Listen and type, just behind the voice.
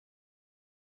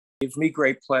Gives me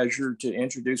great pleasure to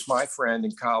introduce my friend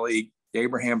and colleague,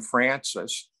 Abraham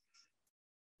Francis.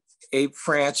 Abe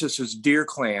Francis is Deer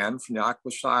Clan from the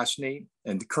Akwesasne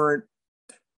and the current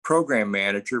program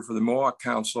manager for the Mohawk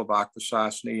Council of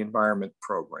Akwesasne Environment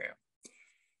Program.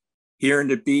 He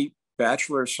earned a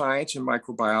Bachelor of Science in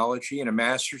Microbiology and a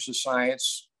Master's of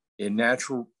Science in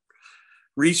Natural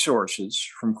Resources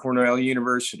from Cornell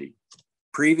University.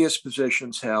 Previous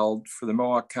positions held for the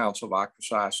Mohawk Council of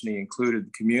Akwesasne included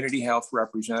the Community Health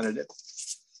Representative,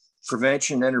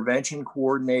 Prevention Intervention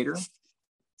Coordinator,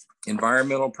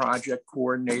 Environmental Project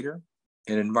Coordinator,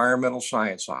 and Environmental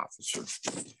Science Officer.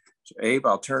 So Abe,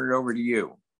 I'll turn it over to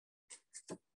you.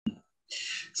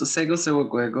 So Sego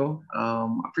Sewagwego,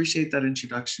 appreciate that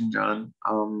introduction, John,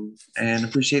 and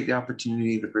appreciate the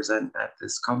opportunity to present at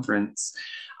this conference.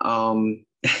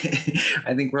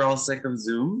 I think we're all sick of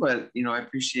Zoom, but I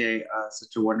appreciate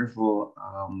such a wonderful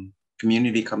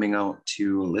community coming out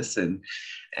to listen.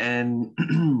 And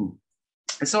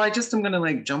so I just am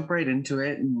gonna jump right into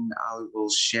it, and I will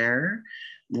share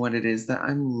what it is that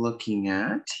I'm looking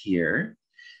at here.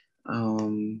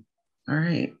 All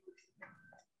right.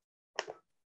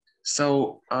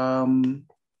 So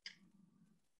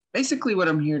basically what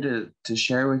I'm here to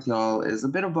share with y'all is a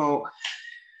bit about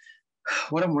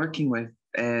what I'm working with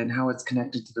and how it's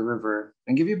connected to the river,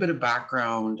 and give you a bit of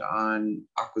background on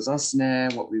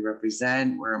Akwesasne, what we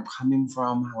represent, where I'm coming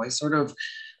from, how I sort of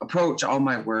approach all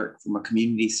my work from a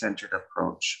community-centered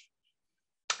approach.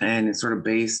 And it's sort of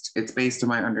based on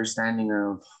my understanding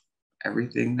of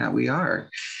everything that we are.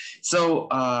 So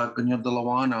Gunyod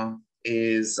Dalawana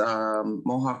is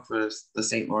Mohawk for the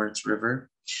St. Lawrence River,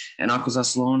 and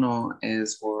Akwesaslono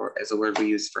is a word we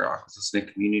use for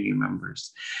Akwesasne community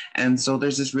members. And so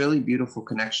there's this really beautiful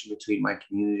connection between my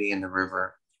community and the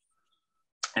river.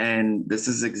 And this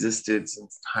has existed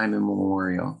since time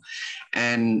immemorial.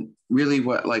 And really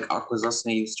what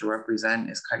Akwesasne used to represent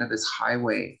is kind of this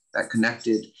highway that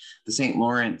connected the St.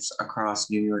 Lawrence across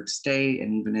New York State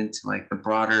and even into the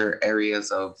broader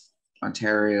areas of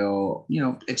Ontario.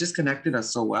 It just connected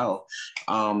us so well.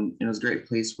 It was a great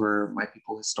place for my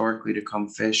people historically to come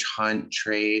fish, hunt,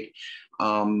 trade.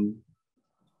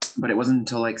 But it wasn't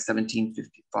until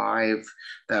 1755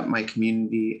 that my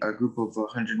community, a group of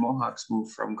 100 Mohawks,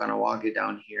 moved from Ganawage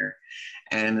down here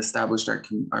and established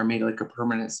made a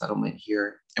permanent settlement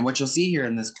here. And what you'll see here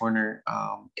in this corner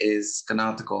is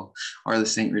Ganatical, or the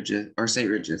St.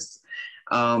 Regis.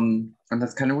 And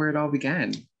that's kind of where it all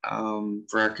began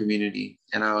for our community.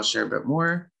 And I'll share a bit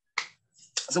more.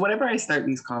 So whenever I start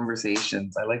these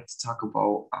conversations, I like to talk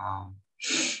about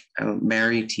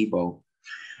Mary Thibault.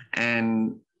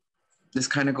 And this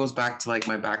kind of goes back to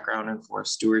my background in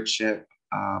forest stewardship,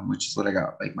 which is what I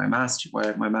got my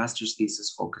master's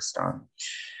thesis focused on.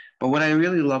 But what I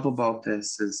really love about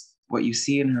this is what you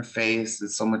see in her face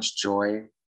is so much joy,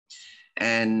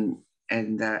 and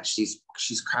that she's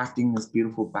crafting this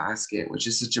beautiful basket, which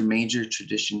is such a major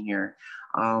tradition here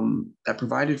that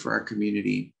provided for our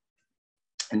community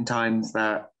in times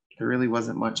that there really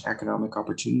wasn't much economic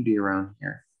opportunity around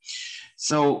here.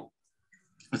 So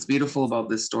what's beautiful about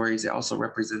this story is it also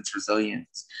represents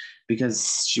resilience,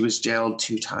 because she was jailed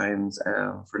 2 times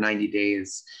for 90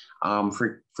 days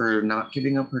for not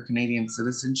giving up her Canadian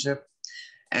citizenship.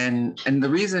 And the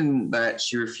reason that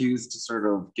she refused to sort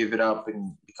of give it up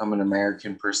and become an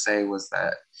American per se was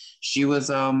that she was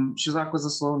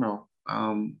Akwesaslono.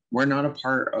 We're not a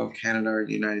part of Canada or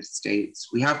the United States.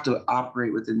 We have to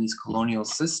operate within these colonial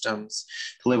systems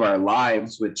to live our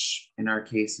lives, which in our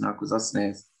case in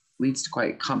Akwesasne leads to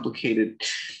quite complicated,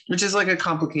 which is a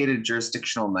complicated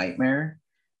jurisdictional nightmare.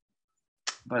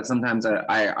 But sometimes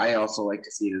I also like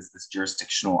to see it as this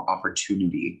jurisdictional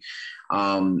opportunity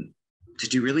to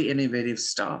do really innovative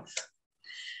stuff.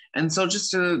 And so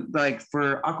just to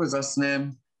for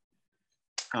Akwesasne,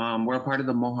 we're a part of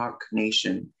the Mohawk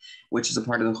Nation, which is a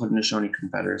part of the Haudenosaunee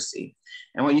Confederacy.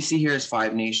 And what you see here is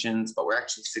 5 nations, but we're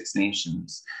actually 6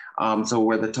 nations. So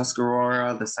we're the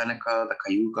Tuscarora, the Seneca, the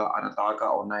Cayuga, Onondaga,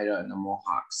 Oneida, and the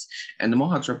Mohawks. And the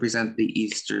Mohawks represent the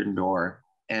Eastern Door.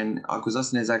 And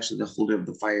Akwesasne is actually the holder of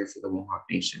the fire for the Mohawk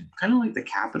Nation, kind of like the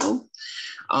capital.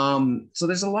 So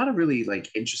there's a lot of really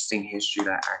interesting history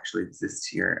that actually exists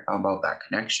here about that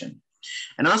connection.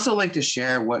 And I also like to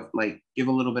share give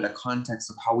a little bit of context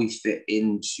of how we fit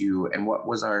into and what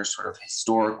was our sort of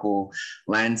historical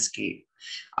landscape.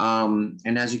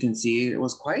 And as you can see, it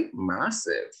was quite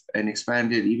massive and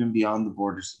expanded even beyond the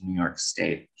borders of New York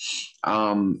State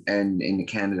and in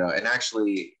Canada. And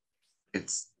actually,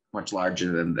 it's much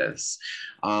larger than this.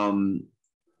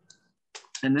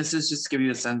 And this is just to give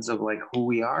you a sense of like who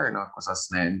we are in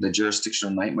Akwesasne and the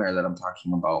jurisdictional nightmare that I'm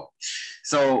talking about.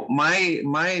 So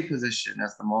my position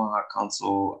as the Mohawk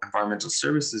Council Environmental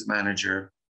Services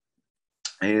Manager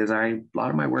is a lot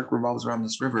of my work revolves around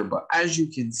this river, but as you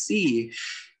can see,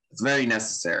 it's very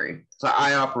necessary. So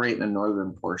I operate in the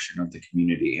northern portion of the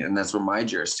community, and that's where my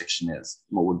jurisdiction is,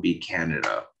 what would be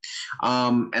Canada.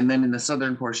 And then in the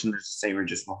southern portion, there's the St.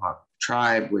 Regis Mohawk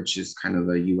tribe, which is kind of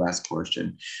the US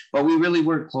portion. But we really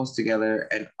work close together,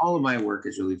 and all of my work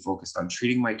is really focused on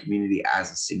treating my community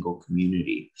as a single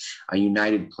community, a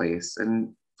united place.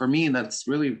 And for me, that's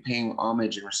really paying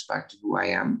homage and respect to who I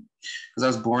am, because I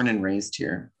was born and raised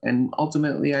here. And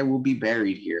ultimately, I will be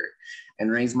buried here and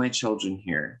raise my children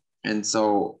here. And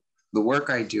so the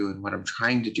work I do and what I'm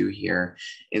trying to do here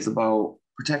is about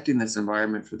protecting this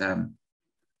environment for them.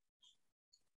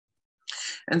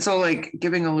 And so like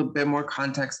giving a little bit more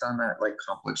context on that like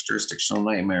complex jurisdictional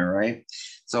nightmare, right?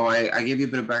 So I gave you a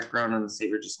bit of background on the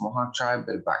St. Regis Mohawk tribe, a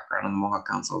bit of background on the Mohawk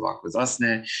Council of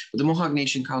Akwesasne, but the Mohawk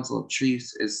Nation Council of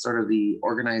Chiefs is sort of the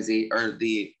organization or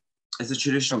it's a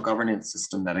traditional governance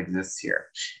system that exists here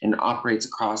and operates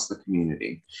across the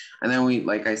community. And then we,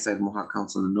 like I said, Mohawk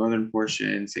Council in the northern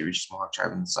portion, St. Regis Mohawk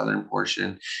tribe in the southern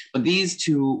portion. But these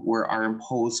two were our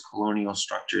imposed colonial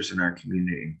structures in our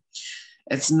community.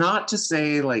 It's not to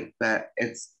say like that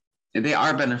they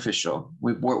are beneficial.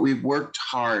 We've worked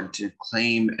hard to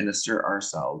claim and assert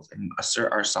ourselves and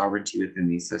assert our sovereignty within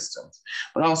these systems.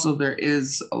 But also there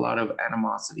is a lot of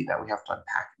animosity that we have to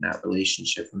unpack in that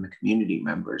relationship from the community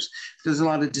members. There's a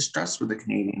lot of distrust for the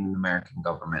Canadian and American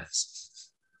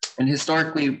governments. And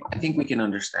historically, I think we can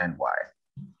understand why.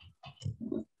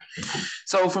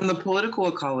 So from the political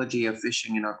ecology of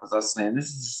fishing in Akwesasne, and this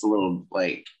is just a little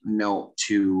like note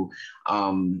to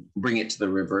bring it to the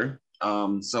river.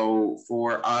 So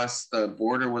for us, the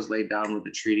border was laid down with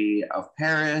the Treaty of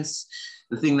Paris.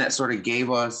 The thing that sort of gave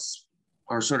us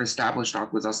or sort of established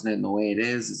Akwesasne in the way it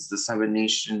is the Seven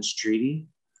Nations Treaty.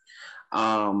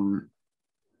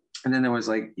 And then there was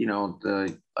like, you know,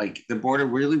 the border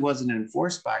really wasn't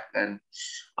enforced back then.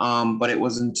 But it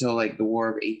wasn't until like the War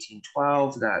of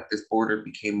 1812 that this border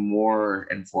became more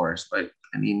enforced. But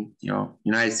I mean, you know,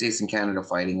 United States and Canada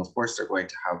fighting, of course, they're going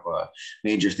to have a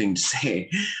major thing to say.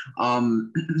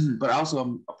 But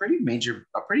also a pretty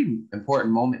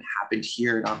important moment happened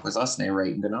here in Akwesasne,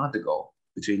 right in Ganadago,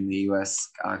 between the U.S.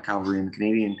 cavalry and the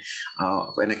Canadian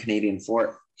and a Canadian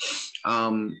fort.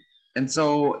 And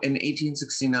so in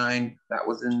 1869, that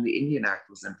was in the Indian Act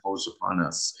was imposed upon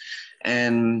us.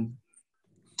 And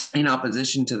in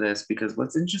opposition to this, because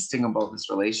what's interesting about this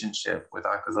relationship with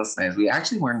Akwesasne is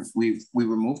we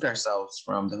removed ourselves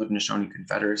from the Haudenosaunee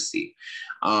Confederacy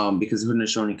because the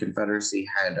Haudenosaunee Confederacy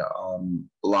had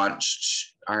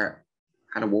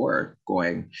had a war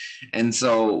going. And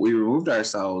so we removed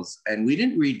ourselves and we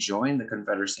didn't rejoin the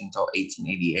Confederacy until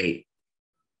 1888.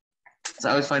 So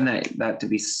I always find that to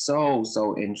be so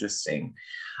So and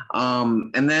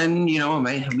then, you know,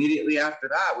 immediately after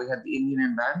that, we had the Indian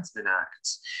Advancement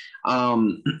Act.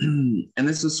 And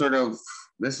this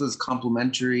was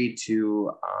complementary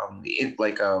to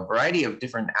like a variety of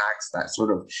different acts that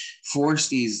sort of forced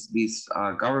these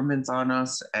governments on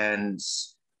us and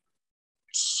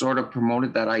sort of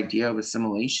promoted that idea of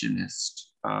assimilationist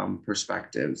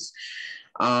perspectives.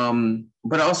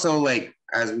 But also, like,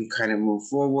 as we kind of move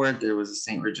forward, there was the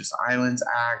St. Regis Islands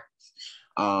Act,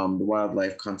 the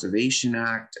Wildlife Conservation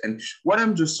Act. And what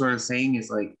I'm just sort of saying is,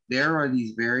 like, there are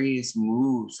these various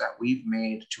moves that we've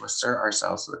made to assert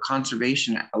ourselves. So the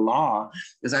conservation law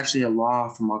is actually a law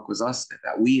from Akwesasne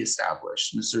that we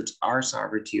established and asserts our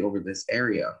sovereignty over this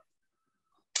area.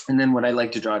 And then what I'd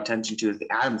like to draw attention to is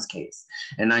the Adams case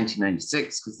in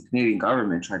 1996, because the Canadian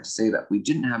government tried to say that we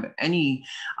didn't have any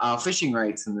fishing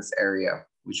rights in this area,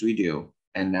 which we do.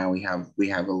 And now we have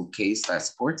a case that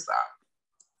supports that.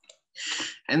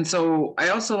 And so I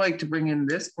also like to bring in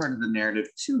this part of the narrative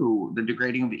too, the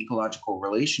degrading of ecological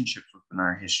relationships within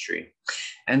our history.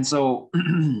 And so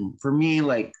for me,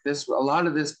 like this, a lot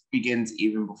of this begins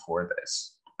even before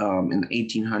this. In the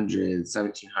 1800s,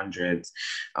 1700s.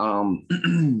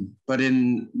 But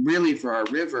in really for our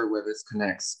river where this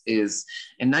connects is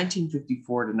in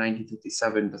 1954 to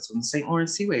 1957, that's when the St.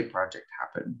 Lawrence Seaway project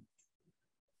happened.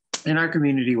 And our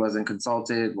community wasn't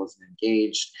consulted, wasn't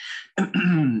engaged.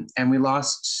 And we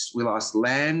lost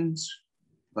land.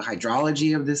 The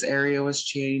hydrology of this area was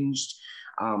changed.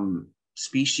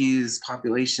 Species,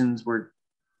 populations were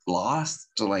lost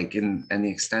to like in the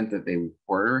extent that they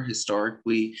were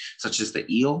historically, such as the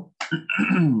eel.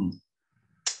 And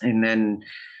then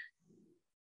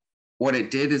what it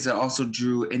did is it also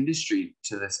drew industry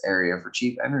to this area for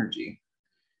cheap energy.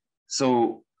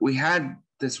 So we had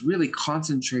this really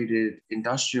concentrated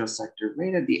industrial sector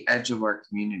right at the edge of our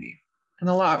community. And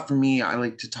a lot for me, I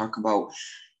like to talk about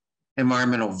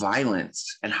environmental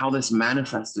violence and how this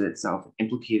manifested itself and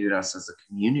implicated us as a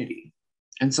community.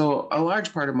 And so a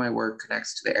large part of my work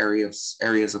connects to the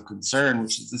areas of concern,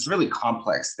 which is this really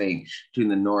complex thing between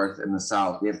the North and the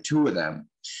South. We have two of them.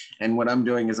 And what I'm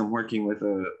doing is I'm working with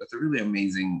a really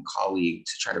amazing colleague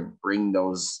to try to bring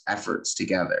those efforts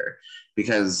together.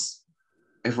 Because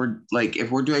if we're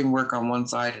doing work on one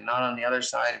side and not on the other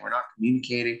side, and we're not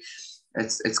communicating,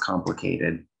 it's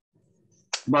complicated.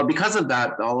 But because of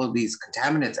that, all of these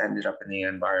contaminants ended up in the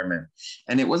environment.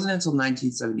 And it wasn't until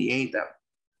 1978 that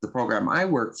the program I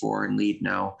work for and lead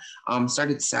now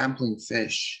started sampling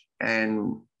fish.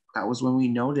 And that was when we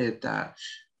noted that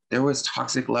there was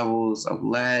toxic levels of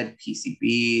lead,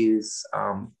 PCBs.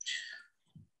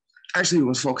 Actually, it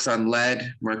was focused on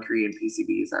lead, mercury, and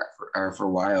PCBs for a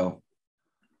while.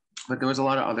 But there was a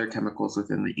lot of other chemicals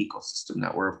within the ecosystem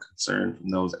that were of concern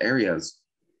from those areas.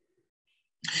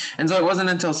 And so it wasn't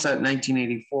until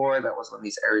 1984 that was when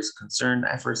these areas of concern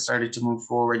efforts started to move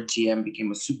forward. GM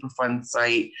became a Superfund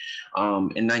site.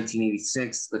 In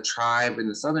 1986, the tribe in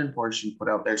the southern portion put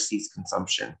out their cease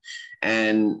consumption.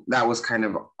 And that was kind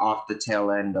of off the tail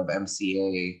end of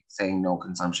MCA saying no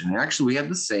consumption. And actually, we have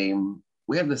the same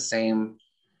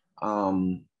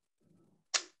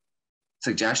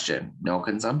suggestion, no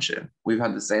consumption. We've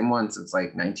had the same one since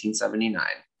like 1979.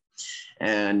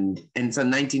 And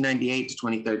from 1998 to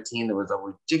 2013, there was a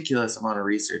ridiculous amount of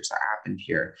research that happened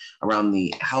here around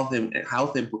the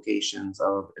health implications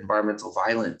of environmental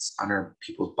violence on our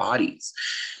people's bodies.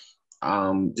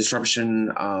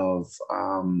 Disruption of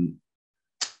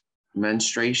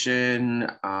menstruation,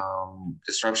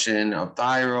 disruption of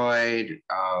thyroid,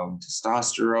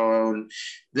 testosterone.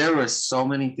 There were so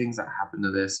many things that happened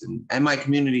to this. And my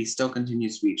community still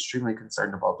continues to be extremely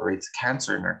concerned about the rates of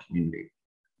cancer in our community.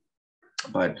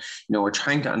 But we're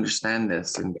trying to understand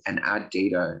this and add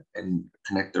data and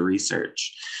connect the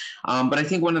research. But I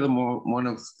think one of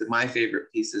my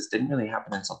favorite pieces didn't really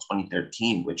happen until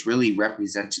 2013, which really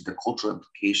represented the cultural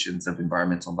implications of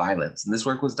environmental violence. And this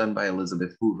work was done by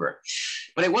Elizabeth Hoover.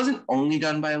 But it wasn't only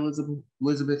done by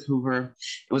Elizabeth Hoover.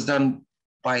 It was done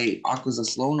by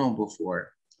Akwesasne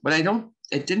before. But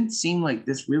it didn't seem like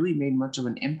this really made much of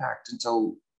an impact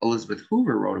until Elizabeth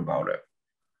Hoover wrote about it.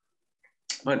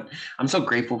 But I'm so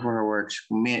grateful for her work. She's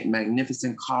a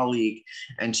magnificent colleague,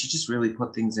 and she just really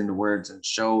put things into words and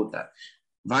showed that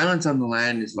violence on the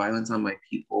land is violence on my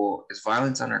people, is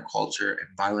violence on our culture,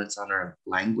 and violence on our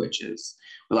languages.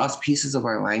 We lost pieces of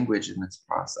our language in this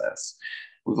process.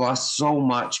 We've lost so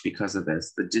much because of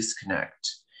this, the disconnect.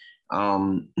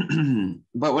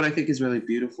 But what I think is really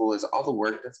beautiful is all the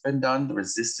work that's been done, the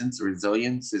resistance, the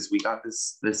resilience. Is we got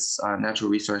this natural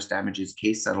resource damages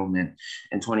case settlement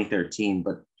in 2013,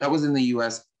 but that was in the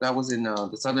U.S. That was in the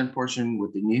southern portion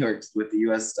with the U.S.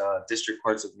 District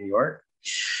Courts of New York.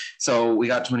 So we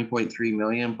got 20.3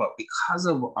 million, but because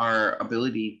of our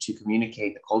ability to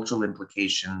communicate the cultural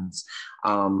implications,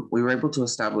 we were able to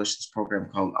establish this program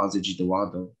called Azaji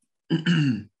Dawado.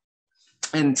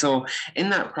 And so in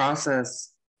that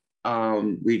process,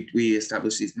 we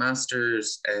established these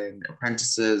masters and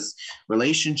apprentices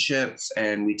relationships,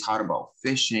 and we taught about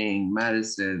fishing,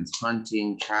 medicines,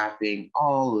 hunting, trapping,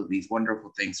 all of these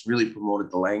wonderful things, really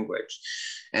promoted the language.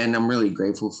 And I'm really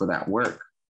grateful for that work.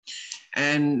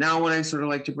 And now what I sort of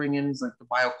like to bring in is like the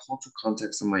biocultural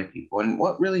context of my people, and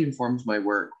what really informs my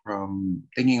work from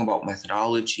thinking about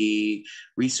methodology,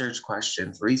 research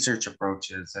questions, research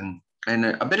approaches, and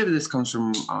a bit of this comes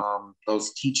from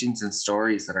those teachings and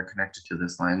stories that are connected to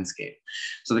this landscape.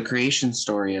 So the creation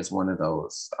story is one of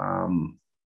those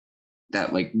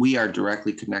that like we are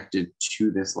directly connected to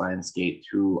this landscape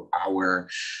through our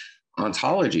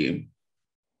ontology.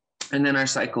 And then our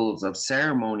cycles of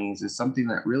ceremonies is something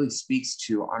that really speaks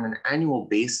to, on an annual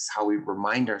basis, how we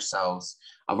remind ourselves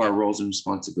of our roles and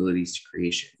responsibilities to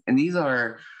creation. And these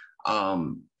are,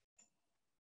 I'm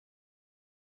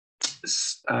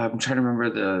trying to remember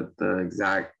the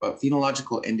exact, but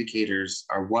phenological indicators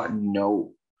are what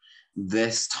note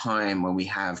this time when we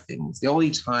have things. The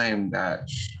only time that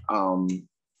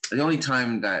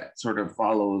sort of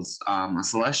follows a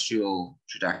celestial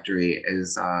trajectory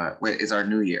is our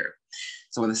New Year.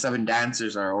 So when the 7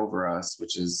 dancers are over us,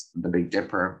 which is the Big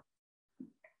Dipper,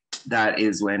 that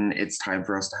is when it's time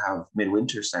for us to have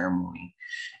midwinter ceremony.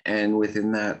 And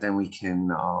within that, then we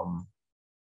can,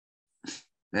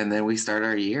 and then we start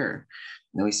our year.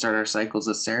 And then we start our cycles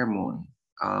of ceremony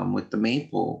with the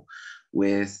Maypole,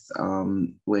 with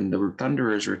when the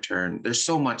Thunderers return. There's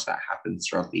so much that happens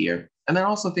throughout the year. And then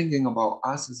also thinking about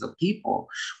us as a people,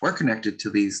 we're connected to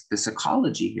this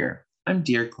ecology here. I'm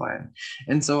deer clan.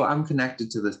 And so I'm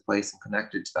connected to this place and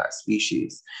connected to that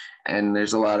species. And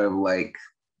there's a lot of like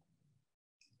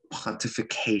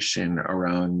pontification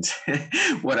around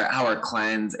how our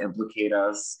clans implicate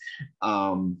us.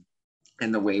 And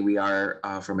the way we are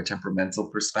from a temperamental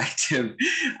perspective.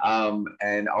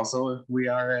 And also who we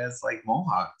are as like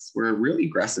Mohawks. We're really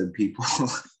aggressive people,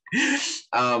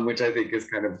 which I think is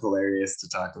kind of hilarious to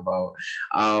talk about.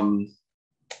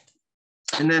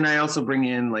 And then I also bring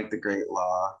in like the great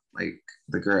law, like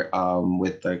the great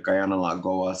with the Guyana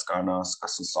Lagoas, Ganas,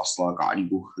 Akwesasne,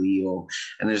 Gadibuhio,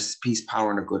 and there's peace,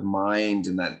 power, and a good mind,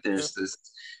 and that there's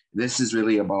this is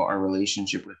really about our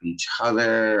relationship with each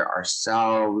other,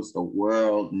 ourselves, the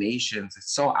world, nations.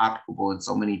 It's so applicable in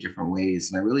so many different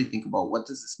ways. And I really think about what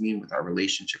does this mean with our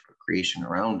relationship with creation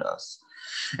around us?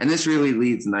 And this really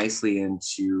leads nicely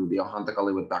into the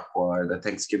Ohantakaliwatakwa, or the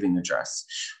Thanksgiving address,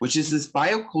 which is this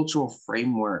biocultural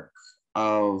framework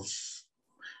of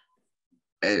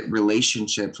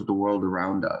relationships with the world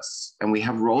around us. And we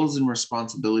have roles and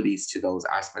responsibilities to those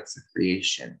aspects of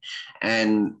creation.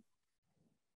 And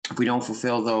if we don't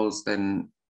fulfill those, then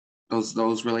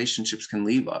those relationships can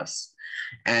leave us.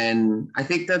 And I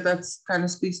think that that's kind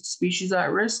of species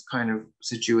at risk kind of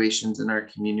situations in our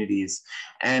communities.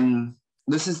 And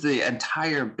this is the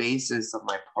entire basis of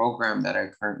my program that I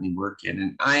currently work in.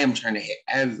 And I am trying to hit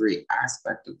every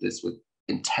aspect of this with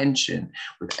intention,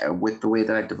 with the way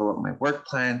that I develop my work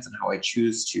plans and how I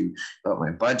choose to develop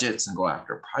my budgets and go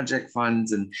after project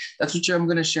funds. And that's what I'm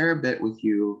going to share a bit with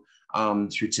you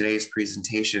through today's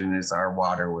presentation is our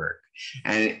water work.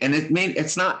 And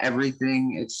it's not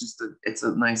everything, it's just it's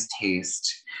a nice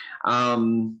taste.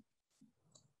 And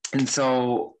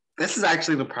so this is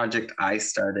actually the project I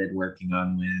started working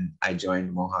on when I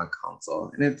joined Mohawk Council,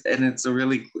 and it's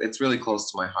really close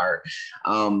to my heart.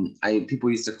 People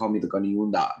used to call me the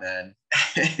Ganiunda man,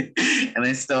 and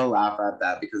I still laugh at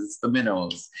that because it's the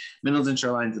minnows and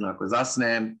shorelines in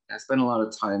Akwesasne. I spent a lot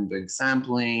of time doing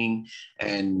sampling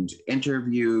and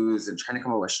interviews and trying to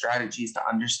come up with strategies to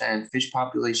understand fish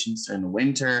populations during the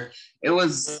winter. It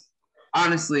was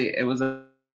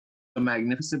a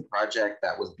magnificent project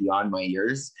that was beyond my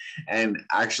years and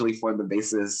actually formed the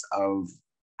basis of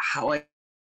how I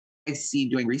see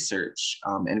doing research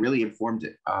and really informed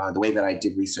the way that I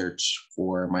did research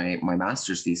for my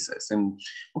master's thesis and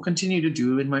will continue to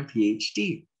do in my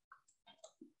PhD.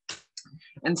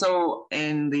 And so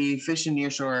in the fish and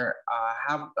nearshore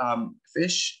have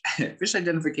fish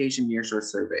identification nearshore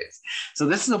surveys. So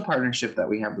this is a partnership that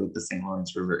we have with the St.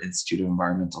 Lawrence River Institute of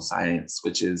Environmental Science,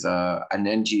 which is an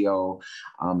NGO,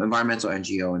 environmental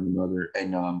NGO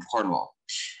in Cornwall.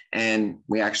 And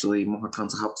we actually, Mohawk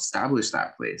Council helped establish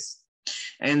that place.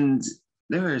 And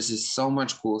there is just so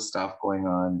much cool stuff going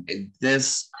on.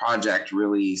 This project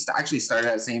really actually started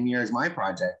that same year as my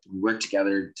project. We worked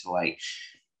together to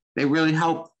they really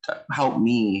helped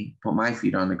me put my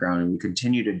feet on the ground, and we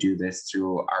continue to do this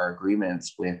through our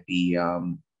agreements with the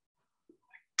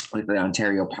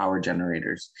Ontario Power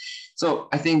Generators. So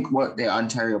I think what the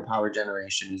Ontario Power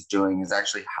Generation is doing is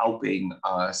actually helping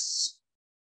us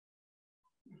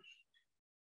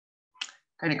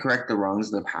kind of correct the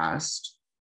wrongs of the past,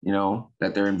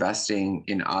 that they're investing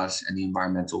in us and the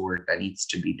environmental work that needs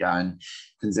to be done,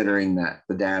 considering that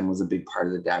the dam was a big part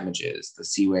of the damages, the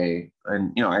seaway,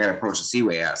 and, I got to approach the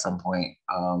seaway at some point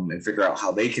and figure out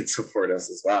how they can support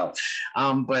us as well.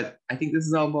 But I think this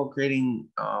is all about creating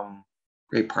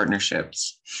great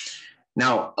partnerships.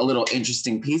 Now, a little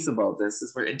interesting piece about this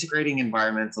is we're integrating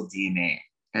environmental DNA.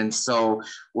 And so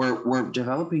we're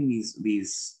developing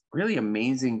these really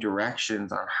amazing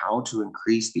directions on how to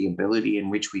increase the ability in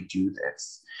which we do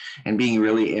this and being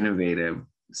really innovative.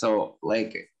 So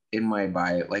in my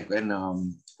bio,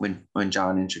 when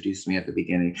John introduced me at the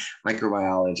beginning,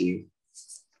 microbiology,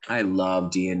 I love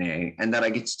DNA, and that I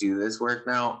get to do this work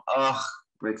now,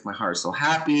 breaks my heart. So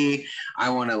happy. I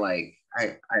want to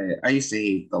I used to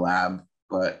hate the lab,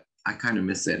 but I kind of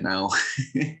miss it now.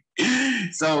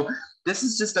 So this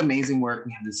is just amazing work.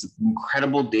 We have this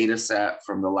incredible data set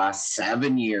from the last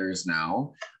 7 years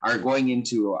now, are going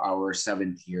into our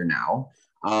 7th year now.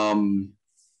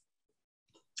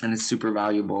 And it's super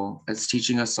valuable. It's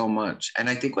teaching us so much. And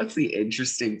I think what's the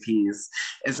interesting piece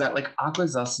is that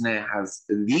Akwesasne has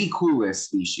the coolest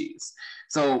species.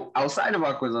 So outside of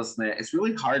Akwesasne, it's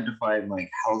really hard to find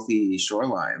healthy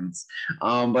shorelines.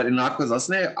 But in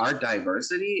Akwesasne, our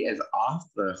diversity is off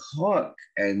the hook.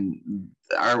 And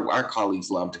our colleagues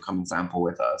love to come and sample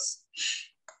with us.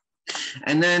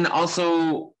 And then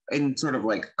also in sort of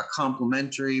like a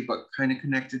complementary but kind of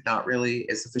connected, not really,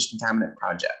 is the fish contaminant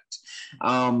project.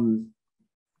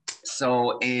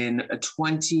 So in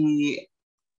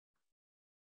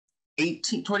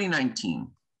 2019,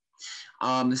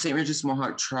 the St. Regis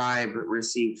Mohawk tribe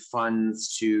received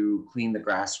funds to clean the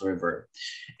Grass River.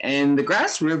 And the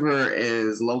Grass River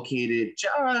is located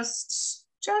just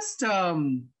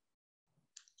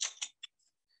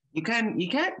you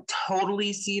can't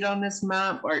totally see it on this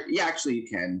map, or yeah, actually you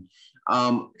can.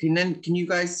 Can you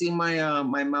guys see my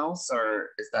my mouse, or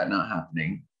is that not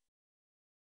happening?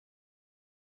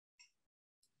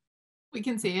 We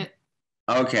can see it.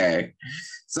 Okay,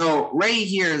 so right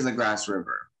here is the Grass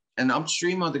River, and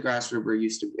upstream of the Grass River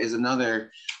was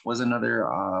another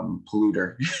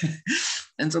polluter,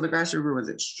 and so the Grass River was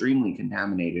extremely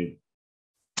contaminated.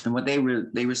 And what they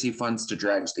received funds to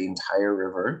dredge the entire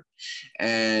river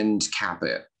and cap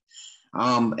it.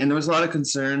 And there was a lot of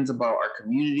concerns about our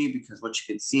community, because what you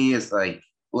can see is like,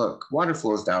 look, water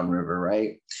flows downriver,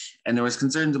 right? And there was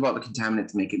concerns about the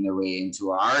contaminants making their way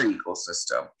into our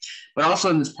ecosystem. But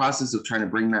also in this process of trying to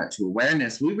bring that to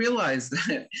awareness, we realized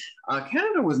that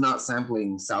Canada was not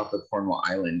sampling south of Cornwall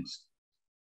Island.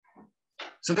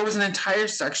 So there was an entire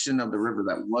section of the river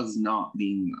that was not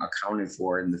being accounted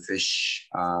for in the fish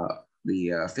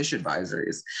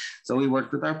advisories. So we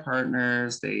worked with our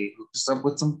partners. They hooked us up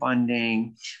with some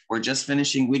funding. We just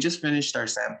finished our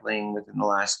sampling within the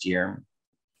last year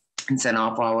and sent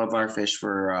off all of our fish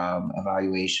for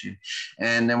evaluation.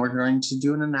 And then we're going to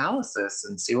do an analysis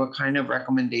and see what kind of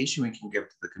recommendation we can give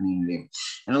to the community.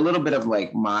 And a little bit of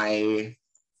like my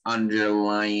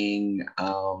underlying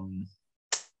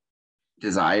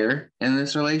desire in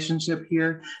this relationship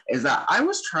here is that I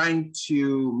was trying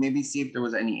to maybe see if there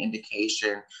was any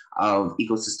indication of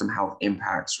ecosystem health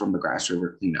impacts from the Grass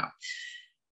River cleanup.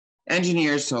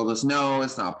 Engineers told us, no,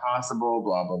 it's not possible,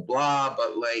 blah, blah, blah.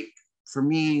 But like, for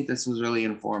me, this was really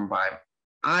informed by,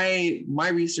 my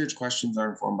research questions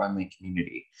are informed by my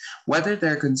community. Whether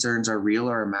their concerns are real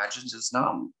or imagined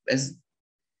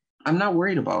I'm not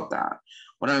worried about that.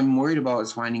 What I'm worried about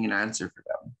is finding an answer for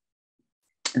them.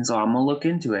 And so I'm gonna look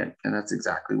into it, and that's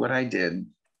exactly what I did.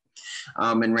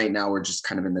 And right now we're just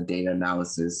kind of in the data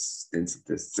analysis,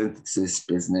 synthesis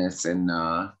business, and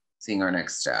seeing our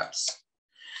next steps.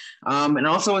 And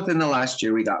also within the last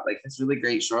year, we got like this really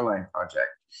great shoreline project.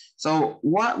 So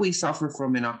what we suffer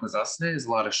from in Akwesasne is a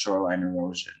lot of shoreline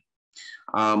erosion.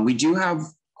 We do have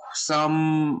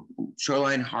some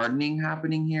shoreline hardening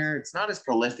happening here. It's not as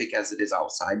prolific as it is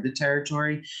outside the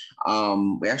territory.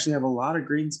 We actually have a lot of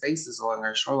green spaces along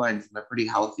our shorelines, and they're pretty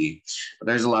healthy. But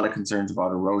there's a lot of concerns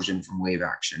about erosion from wave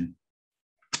action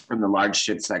from the large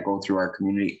ships that go through our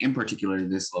community, in particular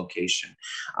this location.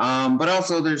 But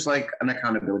also there's like an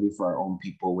accountability for our own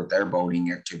people with their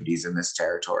boating activities in this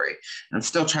territory. And I'm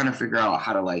still trying to figure out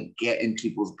how to like get in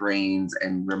people's brains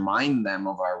and remind them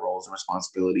of our roles and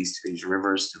responsibilities to these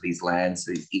rivers, to these lands,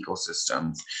 to these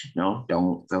ecosystems. You know,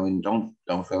 don't fill in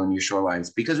your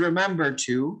shorelines. Because remember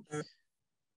too,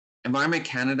 Environment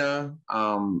Canada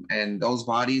and those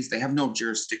bodies, they have no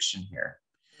jurisdiction here.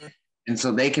 And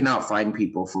so they cannot fine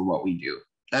people for what we do.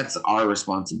 That's our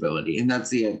responsibility. And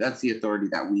that's the authority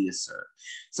that we assert.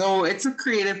 So it's a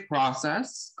creative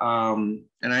process. And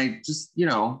I just,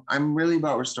 I'm really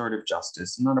about restorative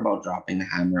justice. I'm not about dropping the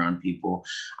hammer on people.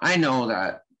 I know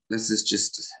that this is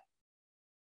just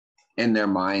in their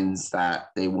minds that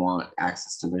they want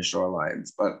access to their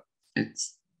shorelines, but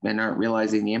they're not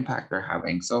realizing the impact they're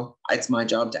having. So it's my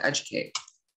job to educate.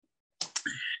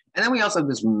 And then we also have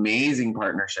this amazing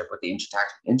partnership with the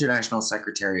International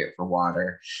Secretariat for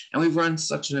Water. And we've run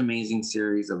such an amazing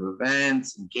series of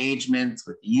events, engagements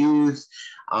with youth.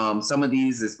 Some of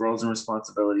these is roles and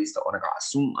responsibilities to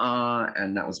Akwesasne,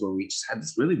 and that was where we just had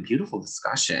this really beautiful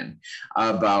discussion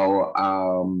about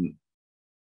our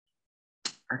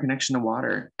connection to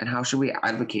water and how should we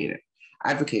advocate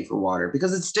for water,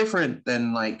 because it's different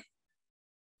than like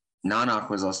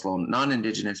non-Akwesasne,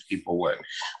 non-Indigenous people would.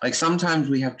 Like sometimes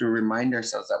we have to remind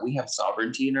ourselves that we have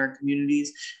sovereignty in our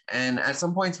communities, and at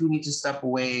some points we need to step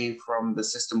away from the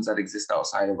systems that exist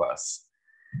outside of us.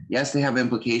 Yes, they have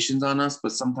implications on us,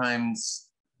 but sometimes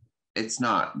it's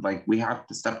not. Like we have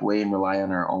to step away and rely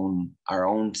on our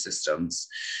own systems.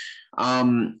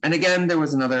 And again, there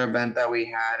was another event that we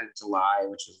had in July,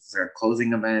 which was our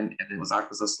closing event, and it was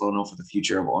Akwesasne for the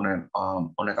future of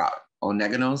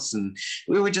Oneganos. And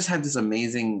we just had this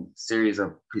amazing series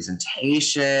of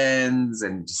presentations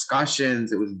and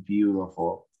discussions. It was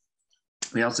beautiful.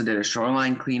 We also did a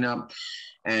shoreline cleanup.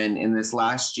 And in this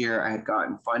last year, I had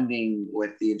gotten funding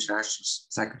with the International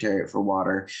Secretariat for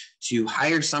Water to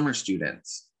hire summer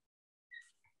students.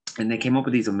 And they came up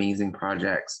with these amazing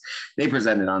projects. They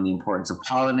presented on the importance of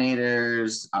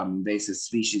pollinators, invasive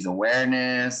species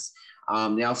awareness.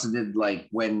 They also did like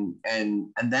and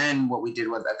then what we did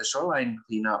was at the shoreline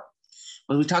cleanup,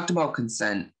 well, we talked about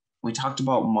consent. We talked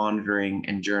about monitoring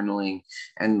and journaling.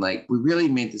 And like, we really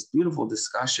made this beautiful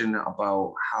discussion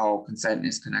about how consent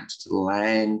is connected to the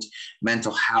land,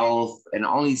 mental health, and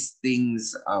all these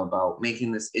things about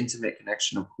making this intimate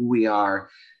connection of who we are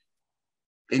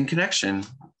in connection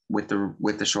with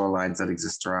the shorelines that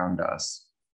exist around us.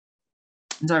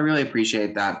 And so I really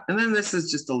appreciate that. And then this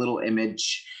is just a little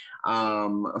image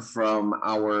from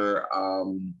our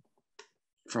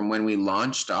from when we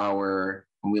launched our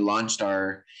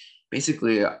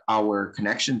basically our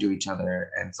connection to each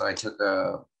other. And so I took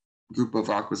a group of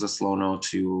Akwesasne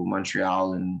to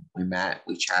Montreal, and we met,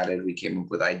 we chatted, we came up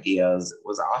with ideas. It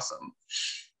was awesome.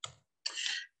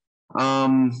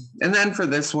 And then for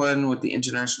this one with the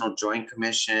International Joint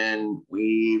Commission,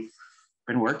 we've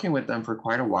been working with them for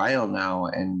quite a while now,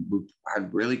 and we've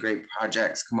had really great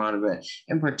projects come out of it.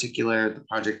 In particular, the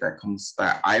project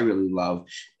that I really love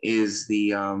is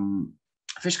the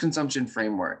fish consumption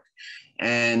framework.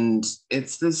 And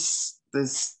it's this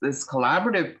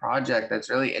collaborative project that's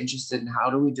really interested in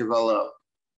how do we develop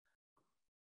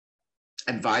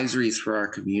advisories for our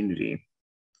community,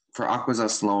 for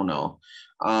Akwesasne,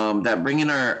 that bring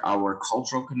in our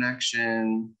cultural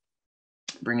connection,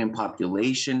 bring in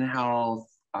population health,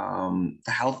 the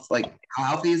health, like how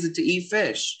healthy is it to eat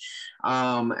fish?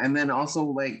 And then also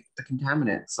like the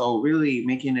contaminants. So really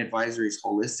making advisories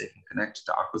holistic and connected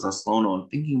to Akwesasne and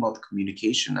thinking about the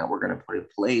communication that we're going to put in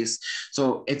place.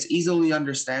 So it's easily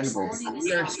understandable.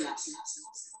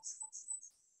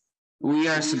 We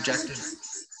are subjected.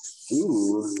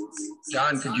 Ooh,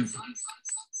 John, could you,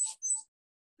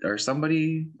 or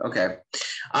somebody? Okay.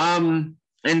 And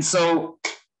so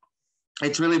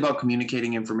it's really about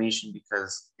communicating information,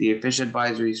 because the fish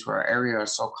advisories for our area are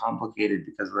so complicated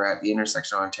because we're at the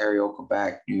intersection of Ontario,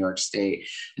 Quebec, New York State,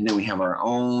 and then we have our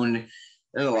own.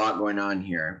 There's a lot going on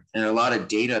here, and a lot of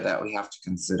data that we have to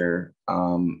consider.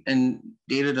 And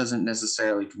data doesn't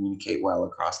necessarily communicate well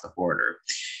across the border.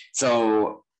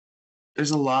 So there's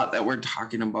a lot that we're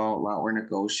talking about, a lot we're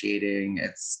negotiating.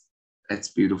 It's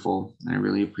beautiful, and I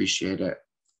really appreciate it.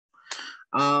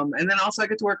 And then also I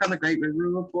get to work on the Great River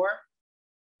Report,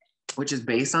 which is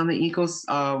based on the based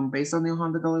on the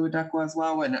Ohondagalewidekwa as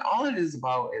well. And all it is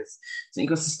about is it's an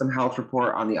ecosystem health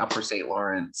report on the Upper St.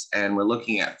 Lawrence. And we're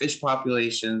looking at fish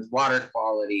populations, water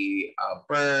quality,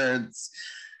 birds,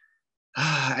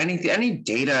 any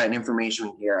data and information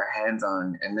we can get our hands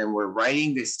on. And then we're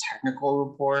writing this technical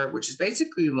report, which is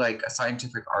basically like a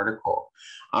scientific article.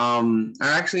 It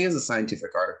actually is a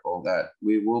scientific article that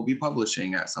we will be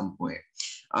publishing at some point.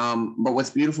 But what's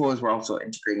beautiful is we're also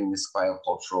integrating this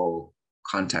biocultural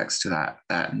context to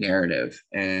that narrative.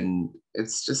 And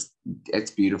it's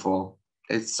beautiful.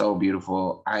 It's so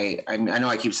beautiful. I know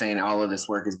I keep saying all of this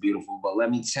work is beautiful, but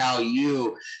let me tell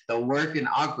you, the work in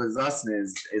Akwesasne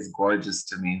is gorgeous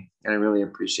to me. And I really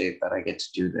appreciate that I get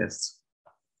to do this.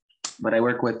 But I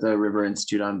work with the River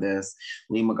Institute on this,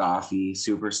 Lee McGoffey,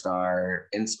 superstar,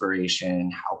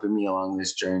 inspiration, helping me along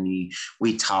this journey.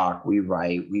 We talk, we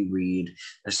write, we read.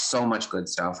 There's so much good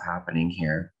stuff happening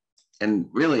here. And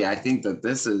really, I think that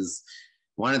this is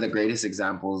one of the greatest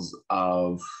examples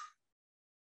of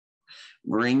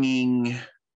bringing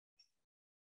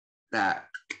that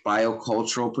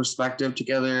biocultural perspective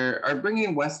together, or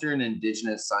bringing Western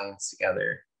Indigenous science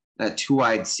together. That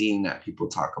two-eyed seeing that people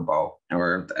talk about,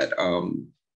 or that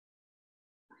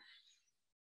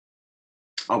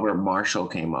Albert Marshall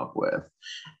came up with.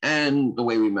 And the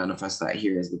way we manifest that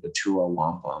here is with the Tua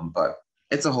Wampum, but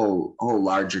it's a whole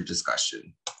larger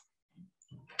discussion.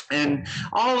 And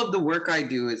all of the work I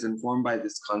do is informed by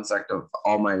this concept of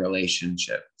all my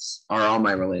relationships, or all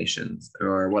my relations,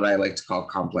 or what I like to call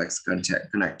complex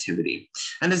connectivity.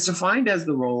 And it's defined as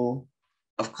the role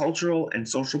of cultural and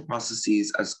social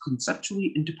processes as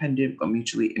conceptually independent but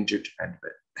mutually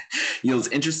interdependent. Yields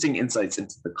interesting insights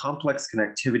into the complex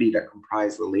connectivity that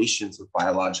comprise relations with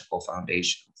biological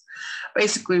foundations.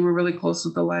 Basically, we're really close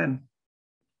with the land.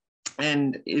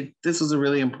 And this was a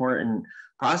really important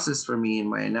process for me in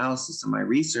my analysis and my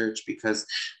research, because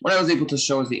what I was able to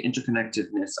show is the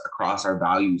interconnectedness across our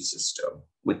value system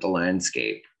with the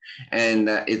landscape, and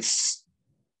that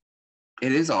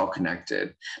it is all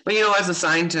connected. But as a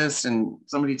scientist and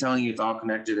somebody telling you it's all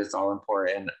connected, it's all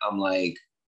important, I'm like,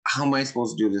 how am I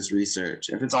supposed to do this research?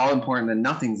 If it's all important, then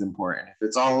nothing's important. If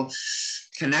it's all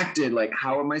connected, like,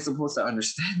 how am I supposed to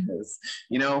understand this?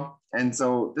 And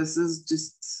so this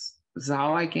is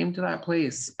how I came to that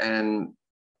place. And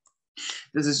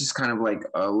This is just kind of like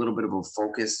a little bit of a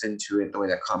focus into it, the way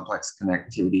that complex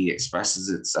connectivity expresses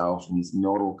itself and these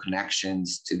nodal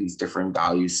connections to these different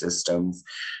value systems.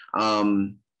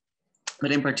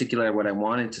 But in particular, what I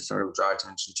wanted to sort of draw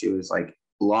attention to is like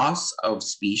loss of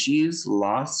species,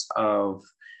 loss of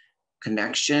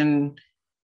connection.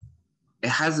 It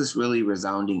has this really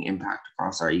resounding impact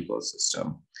across our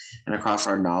ecosystem and across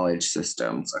our knowledge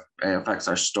systems. It affects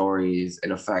our stories,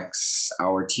 it affects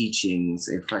our teachings,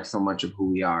 it affects so much of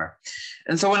who we are.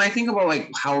 And so when I think about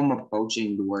like how I'm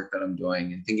approaching the work that I'm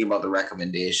doing and thinking about the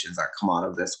recommendations that come out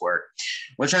of this work,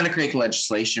 we're trying to create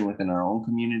legislation within our own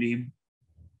community.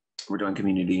 We're doing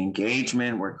community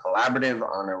engagement. We're collaborative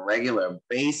on a regular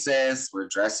basis. We're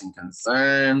addressing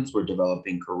concerns. We're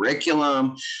developing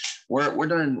curriculum. We're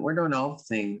doing all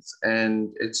things, and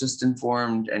it's just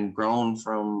informed and grown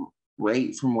from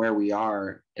right from where we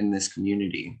are in this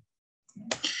community.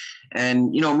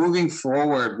 And moving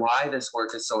forward, why this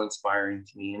work is so inspiring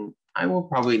to me, and I will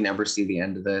probably never see the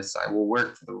end of this. I will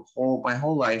work for my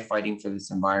whole life fighting for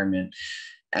this environment,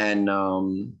 and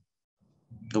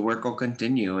the work will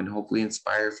continue and hopefully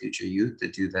inspire future youth to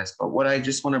do this. But what I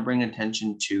just want to bring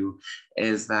attention to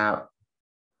is that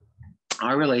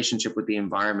our relationship with the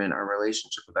environment, our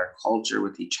relationship with our culture,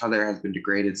 with each other has been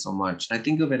degraded so much. And I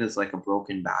think of it as like a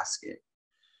broken basket.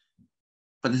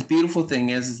 But the beautiful thing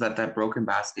is that that broken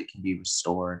basket can be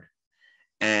restored.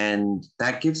 And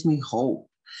that gives me hope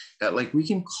that like we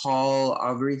can call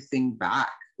everything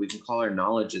back. We can call our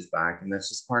knowledges back. And that's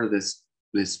just part of this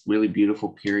really beautiful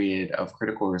period of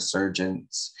critical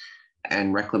resurgence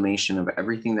and reclamation of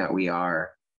everything that we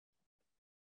are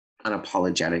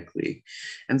unapologetically.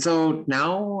 And so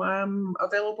now I'm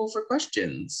available for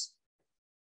questions.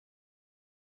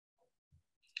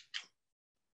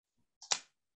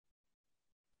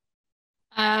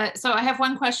 So I have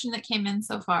one question that came in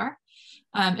so far.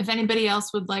 If anybody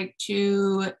else would like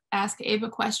to ask Abe a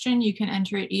question, you can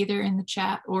enter it either in the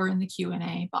chat or in the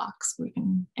Q&A box. We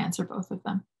can answer both of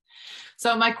them.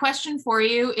 So my question for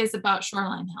you is about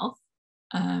shoreline health.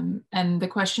 And the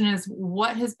question is,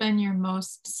 what has been your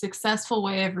most successful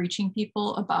way of reaching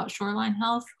people about shoreline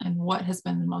health, and what has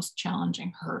been the most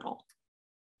challenging hurdle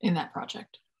in that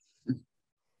project?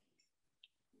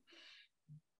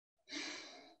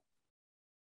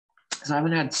 So I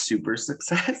haven't had super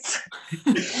success.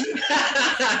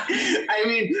 I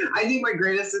mean, I think my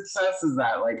greatest success is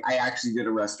that like I actually did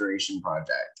a restoration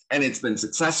project and it's been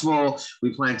successful.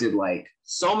 We planted like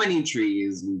so many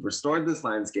trees. We've restored this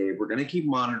landscape. We're going to keep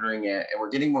monitoring it, and we're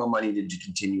getting more money to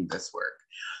continue this work.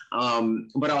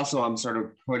 But also I'm sort of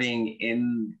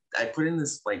I put in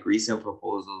this like recent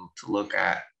proposal to look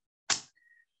at,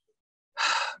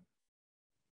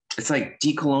 it's like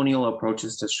decolonial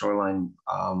approaches to shoreline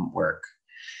work.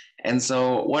 And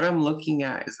so what I'm looking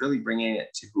at is really bringing it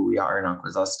to who we are in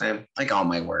Akwesasne, like all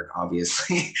my work,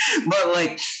 obviously. But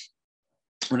like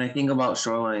when I think about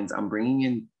shorelines, I'm bringing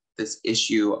in this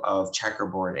issue of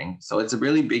checkerboarding. So it's a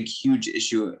really big, huge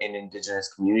issue in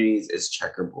Indigenous communities is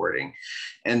checkerboarding.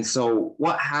 And so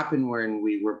what happened when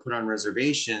we were put on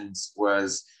reservations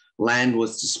was land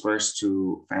was dispersed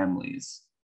to families.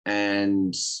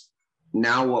 And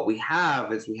now what we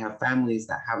have is we have families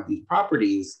that have these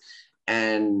properties,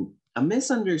 and a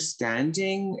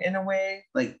misunderstanding in a way,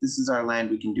 like this is our land,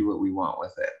 we can do what we want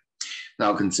with it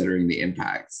without considering the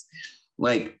impacts.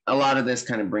 Like a lot of this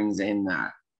kind of brings in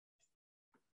that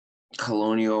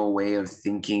colonial way of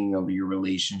thinking of your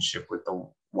relationship with the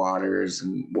waters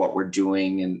and what we're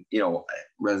doing, and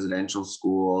residential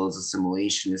schools,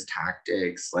 assimilationist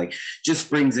tactics, like just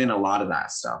brings in a lot of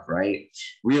that stuff, right?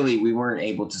 Really, we weren't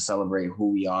able to celebrate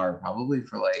who we are probably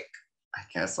for like, I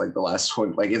guess like the last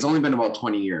 20, like it's only been about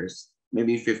 20 years,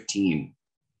 maybe 15,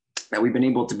 that we've been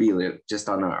able to be just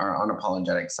on our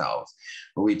unapologetic selves,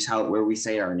 where we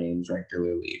say our names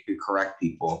regularly, we correct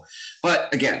people.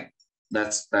 But again,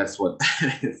 that's what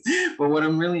that is. But what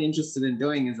I'm really interested in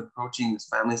doing is approaching this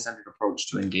family-centered approach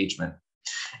to engagement.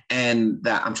 And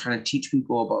that I'm trying to teach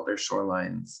people about their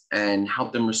shorelines and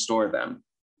help them restore them.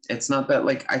 It's not that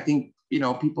like, I think,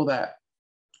 people that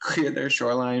clear their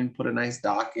shoreline, put a nice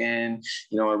dock in,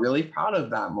 are really proud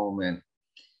of that moment,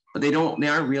 but they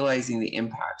aren't realizing the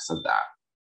impacts of that.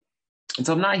 And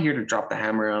so I'm not here to drop the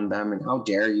hammer on them and how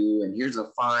dare you, and here's a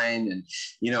fine, and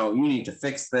you need to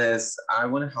fix this. I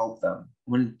want to help them.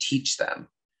 I want to teach them.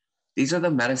 These are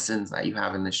the medicines that you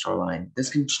have in the shoreline. This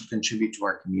can contribute to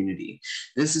our community.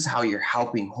 This is how you're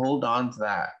helping hold on to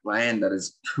that land that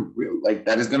is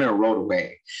that is going to erode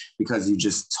away because you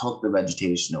just took the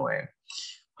vegetation away.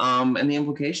 And the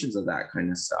implications of that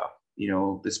kind of stuff.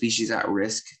 the species at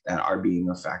risk that are being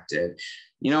affected.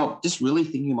 Just really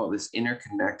thinking about this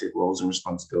interconnected roles and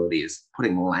responsibilities,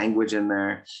 putting language in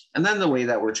there. And then the way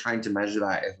that we're trying to measure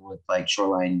that is with like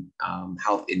shoreline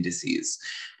health indices.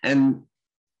 And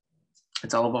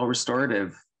it's all about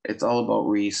restorative. It's all about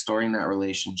restoring that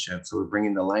relationship. So we're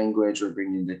bringing the language, we're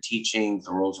bringing the teachings,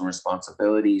 the roles and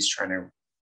responsibilities, trying to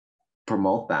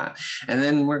promote that. And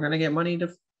then we're going to get money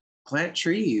to plant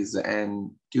trees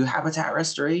and do habitat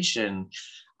restoration.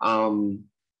 And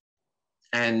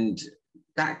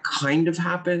that kind of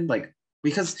happened, like,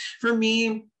 because for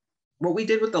me, what we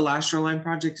did with the last shoreline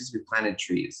project is we planted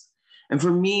trees. And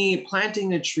for me,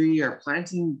 planting a tree or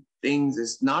planting things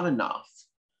is not enough.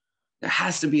 There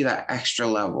has to be that extra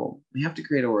level. We have to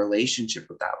create a relationship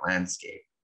with that landscape.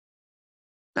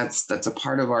 That's a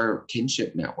part of our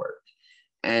kinship network.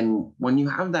 And when you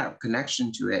have that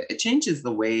connection to it, it changes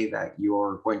the way that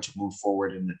you're going to move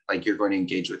forward and like you're going to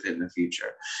engage with it in the future.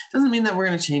 It doesn't mean that we're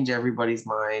going to change everybody's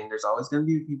mind. There's always going to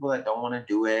be people that don't want to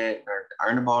do it or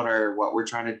aren't about what we're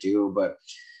trying to do, but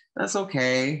that's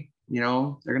okay. They're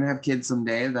going to have kids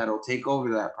someday that'll take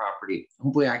over that property.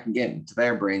 Hopefully I can get into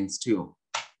their brains too.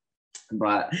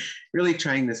 But really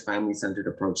trying this family-centered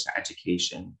approach to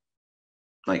education,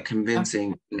 like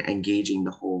convincing and engaging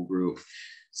the whole group.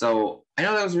 So I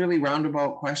know that was a really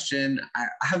roundabout question. I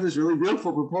have this really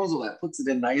beautiful proposal that puts it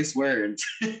in nice words.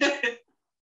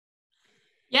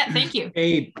 Yeah, thank you.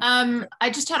 Abe. I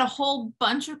just had a whole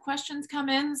bunch of questions come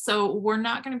in, so we're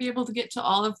not going to be able to get to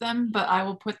all of them, but I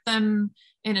will put them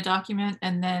in a document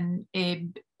and then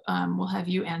Abe will have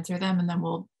you answer them and then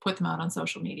we'll put them out on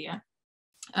social media.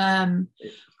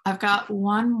 I've got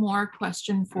one more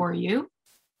question for you.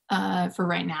 For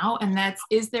right now, and that's,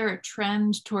 is there a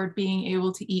trend toward being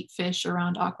able to eat fish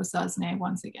around Akwesasne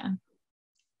once again?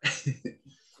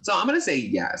 So I'm going to say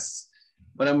yes,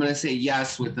 but I'm going to say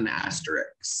yes with an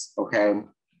asterisk, okay?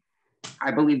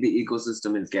 I believe the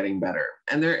ecosystem is getting better,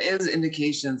 and there is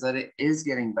indications that it is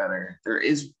getting better. There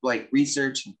is like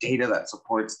research and data that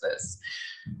supports this.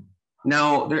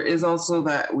 Now, there is also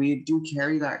that we do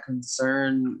carry that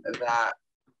concern that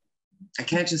I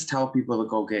can't just tell people to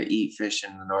go eat fish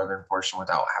in the northern portion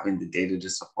without having the data to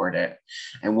support it.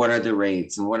 And what are the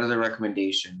rates and what are the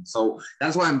recommendations? So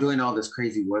that's why I'm doing all this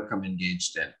crazy work I'm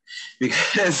engaged in,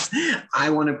 because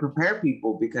I want to prepare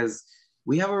people, because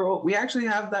we actually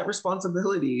have that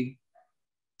responsibility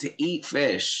to eat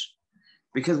fish.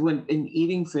 Because when in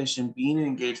eating fish and being in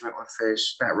engagement with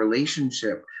fish, that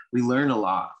relationship, we learn a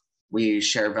lot. We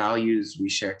share values, we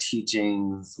share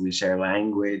teachings, we share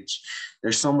language.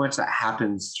 There's so much that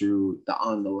happens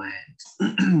on the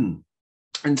land.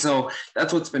 And so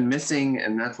that's what's been missing,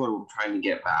 and that's what I'm trying to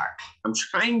get back. I'm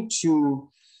trying to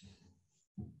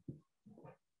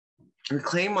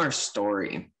reclaim our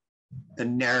story, the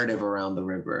narrative around the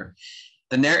river.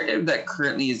 The narrative that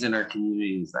currently is in our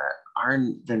communities that our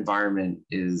environment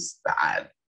is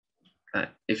bad.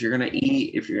 If you're going to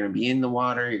eat, if you're going to be in the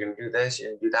water, you're going to do this, you're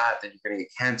going to do that, then you're going to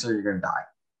get cancer, you're going to die.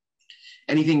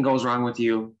 Anything goes wrong with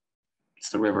you, it's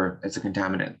the river, it's the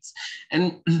contaminants.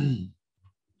 And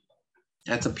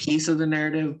that's a piece of the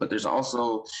narrative, but there's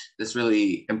also this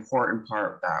really important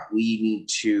part that I need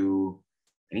to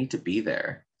be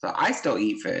there. So I still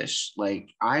eat fish. Like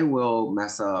I will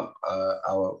mess up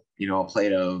a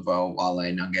plate of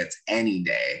walleye nuggets any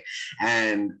day.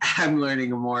 And I'm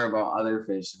learning more about other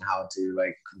fish and how to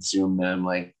like consume them.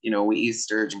 Like, we eat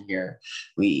sturgeon here,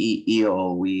 we eat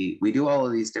eel, we do all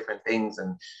of these different things.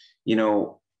 And,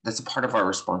 that's a part of our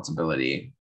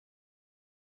responsibility.